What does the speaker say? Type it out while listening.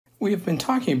We have been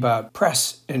talking about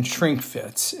press and shrink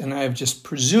fits, and I have just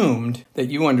presumed that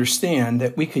you understand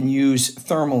that we can use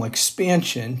thermal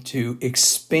expansion to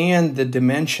expand the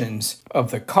dimensions of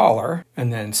the collar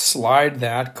and then slide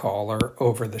that collar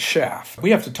over the shaft. We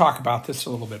have to talk about this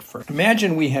a little bit first.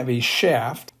 Imagine we have a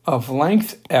shaft of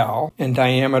length L and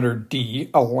diameter D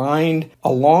aligned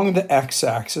along the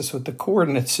x-axis with the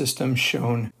coordinate system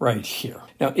shown right here.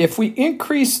 Now, if we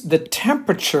increase the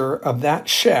temperature of that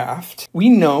shaft, we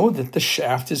know that the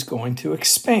shaft is going to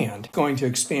expand. It's going to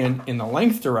expand in the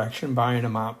length direction by an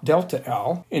amount delta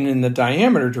L and in the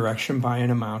diameter direction by an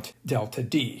amount delta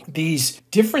D. These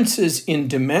differences in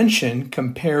dimension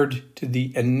compared to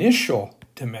the initial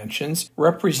dimensions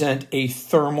represent a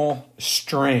thermal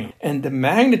strain, and the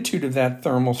magnitude of that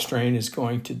thermal strain is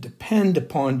going to depend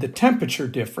upon the temperature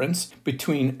difference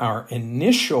between our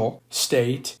initial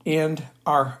state and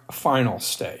our final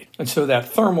state. And so that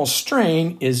thermal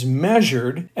strain is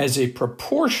measured as a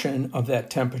proportion of that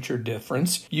temperature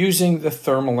difference using the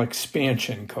thermal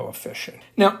expansion coefficient.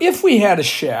 Now, if we had a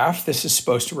shaft, this is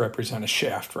supposed to represent a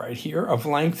shaft right here, of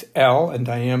length L and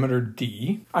diameter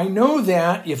D, I know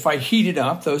that if I heat it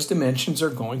up, those dimensions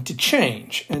are going to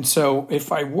change. And so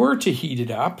if I were to heat it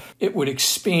up, it would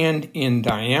expand in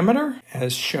diameter,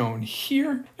 as shown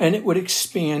here, and it would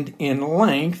expand in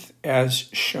length, as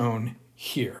shown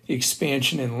here. The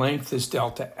expansion in length is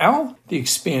delta L. The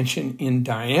expansion in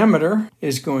diameter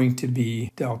is going to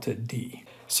be delta D.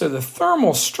 So the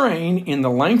thermal strain in the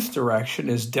length direction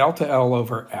is delta L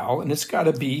over L, and it's got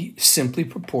to be simply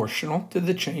proportional to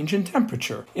the change in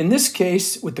temperature. In this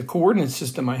case, with the coordinate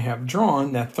system I have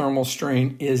drawn, that thermal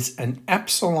strain is an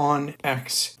epsilon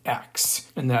XX.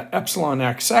 And that epsilon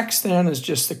XX then is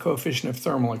just the coefficient of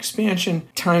thermal expansion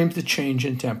times the change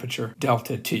in temperature,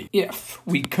 delta T. If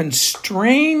we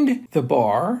constrained the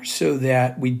bar so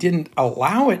that we didn't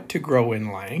allow it to grow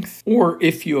in length, or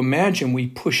if you imagine we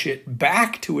push it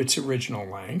back to its original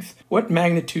length, what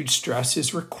magnitude stress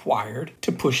is required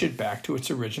to push it back to its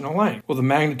original length? Well, the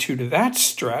magnitude of that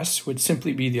stress would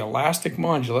simply be the elastic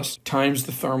modulus times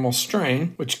the thermal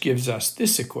strain, which gives us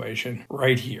this equation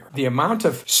right here. The amount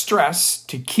of stress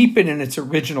to keep it in its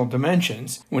original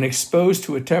dimensions when exposed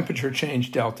to a temperature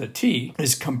change delta T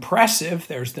is compressive,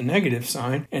 there's the negative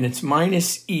sign, and it's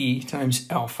minus E times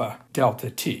alpha delta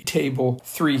T. Table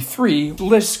 3.3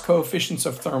 lists coefficients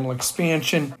of thermal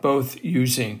expansion, both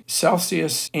using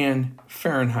Celsius and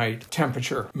Fahrenheit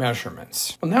temperature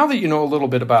measurements. Well, now that you know a little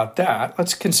bit about that,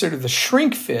 let's consider the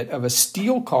shrink fit of a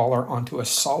steel collar onto a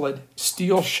solid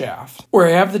steel shaft where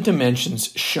I have the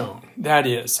dimensions shown. That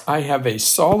is, I have a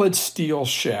solid steel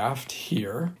shaft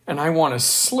here, and I want to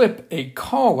slip a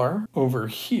collar over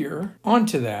here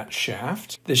onto that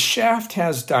shaft. The shaft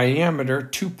has diameter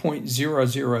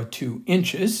 2.002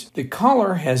 inches. The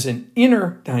collar has an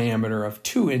inner diameter of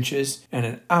 2 inches and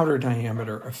an outer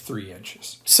diameter of 3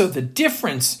 inches. So the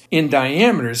difference in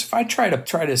diameters, if I try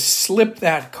to slip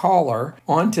that collar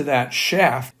onto that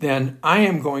shaft, then I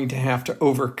am going to have to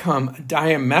overcome a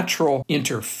diametral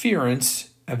interference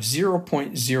of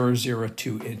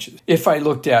 0.002 inches. If I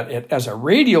looked at it as a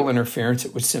radial interference,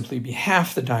 it would simply be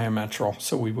half the diametral,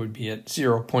 so we would be at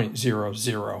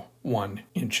 0.001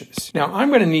 inches. Now, I'm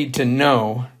going to need to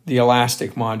know the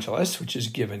elastic modulus, which is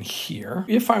given here.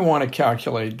 If I want to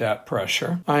calculate that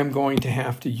pressure, I'm going to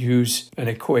have to use an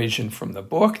equation from the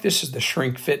book. This is the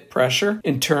shrink fit pressure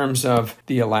in terms of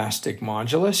the elastic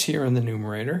modulus here in the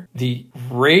numerator, the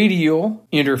radial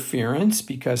interference,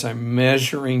 because I'm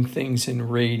measuring things in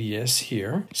radius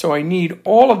here. So I need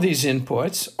all of these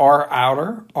inputs, R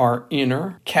outer, R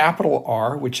inner, capital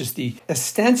R, which is the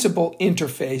ostensible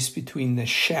interface between the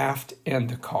shaft and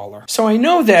the collar. So I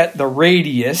know that the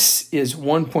radius is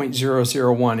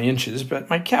 1.001 inches, but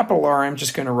my capital R, I'm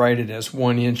just going to write it as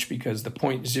 1 inch because the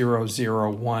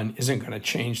 0.001 isn't going to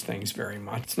change things very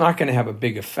much. It's not going to have a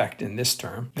big effect in this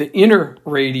term. The inner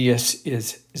radius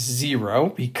is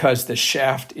 0 because the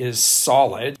shaft is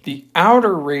solid. The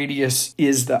outer radius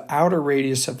is the outer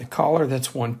radius of the collar. That's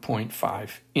 1.5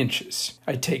 inches.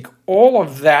 I take all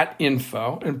of that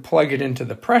info and plug it into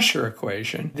the pressure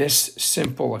equation, this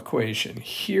simple equation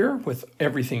here with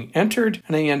everything entered,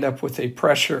 and I end up with a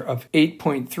pressure of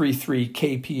 8.33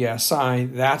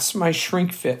 kpsi. That's my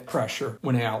shrink fit pressure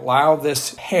when I allow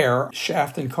this pair,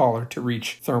 shaft and collar, to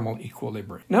reach thermal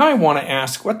equilibrium. Now I want to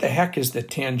ask, what the heck is the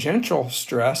tangential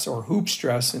stress or hoop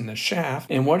stress in the shaft,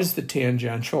 and what is the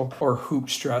tangential or hoop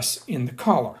stress in the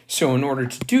collar? So in order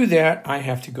to do that, I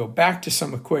have to go back to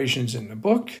some equations in the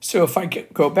book. So if I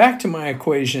go back to my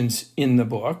equations in the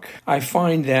book, I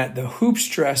find that the hoop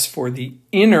stress for the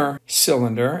inner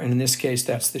cylinder, and in this case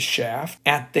that's the shaft,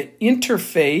 at the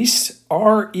interface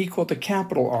R equal to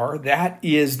capital R, that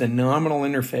is the nominal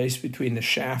interface between the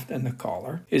shaft and the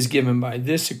collar, is given by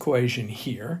this equation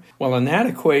here. Well, in that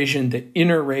equation, the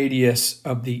inner radius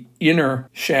of the inner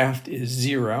shaft is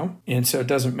 0, and so it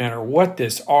doesn't matter what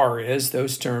this R is,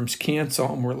 those terms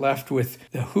cancel, and we're left with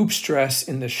the hoop stress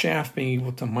in the shaft being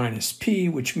equal to minus P,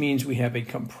 which means we have a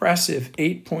compressive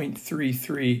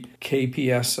 8.33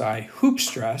 kpsi hoop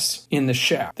stress in the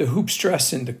shaft. The hoop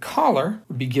stress in the collar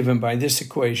would be given by this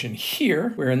equation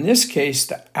here, where in this case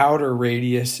the outer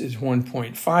radius is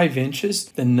 1.5 inches,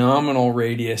 the nominal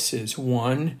radius is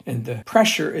 1, and the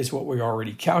pressure is what we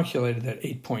already calculated at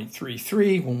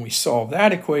 8.33. When we solve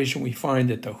that equation, we find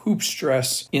that the hoop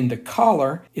stress in the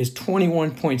collar is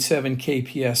 21.7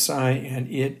 kpsi, and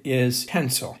it is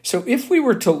tensile. So if we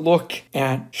were to look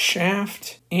at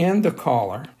shaft and the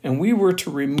collar, and we were to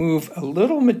remove a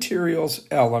little materials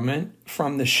element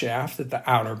from the shaft at the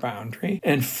outer boundary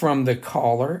and from the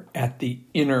collar at the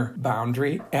inner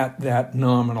boundary at that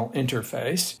nominal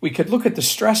interface, we could look at the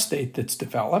stress state that's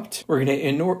developed. We're going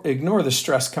to ignore the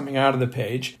stress coming out of the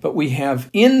page, but we have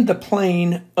in the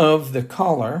plane of the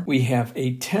collar, we have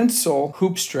a tensile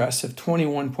hoop stress of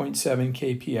 21.7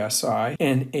 kpsi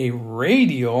and a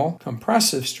radial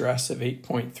compressive stress of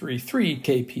 8.33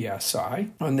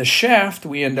 kpsi. On the shaft,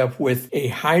 we end up with a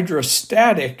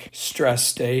hydrostatic stress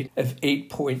state of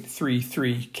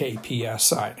 8.33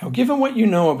 kpsi. Now, given what you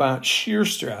know about shear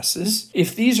stresses,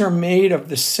 if these are made of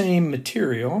the same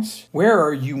materials, where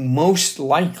are you most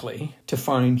likely to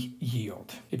find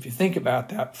yield? If you think about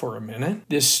that for a minute,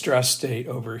 this stress state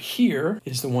over here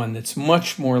is the one that's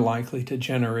much more likely to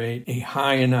generate a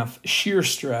high enough shear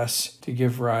stress to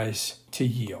give rise to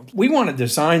yield. We want to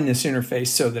design this interface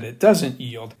so that it doesn't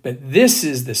yield, but this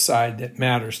is the side that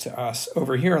matters to us.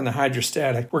 Over here on the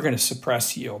hydrostatic, we're going to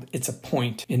suppress yield. It's a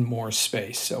point in more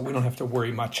space, so we don't have to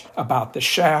worry much about the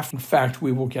shaft. In fact,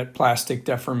 we will get plastic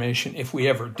deformation, if we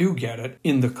ever do get it,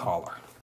 in the collar.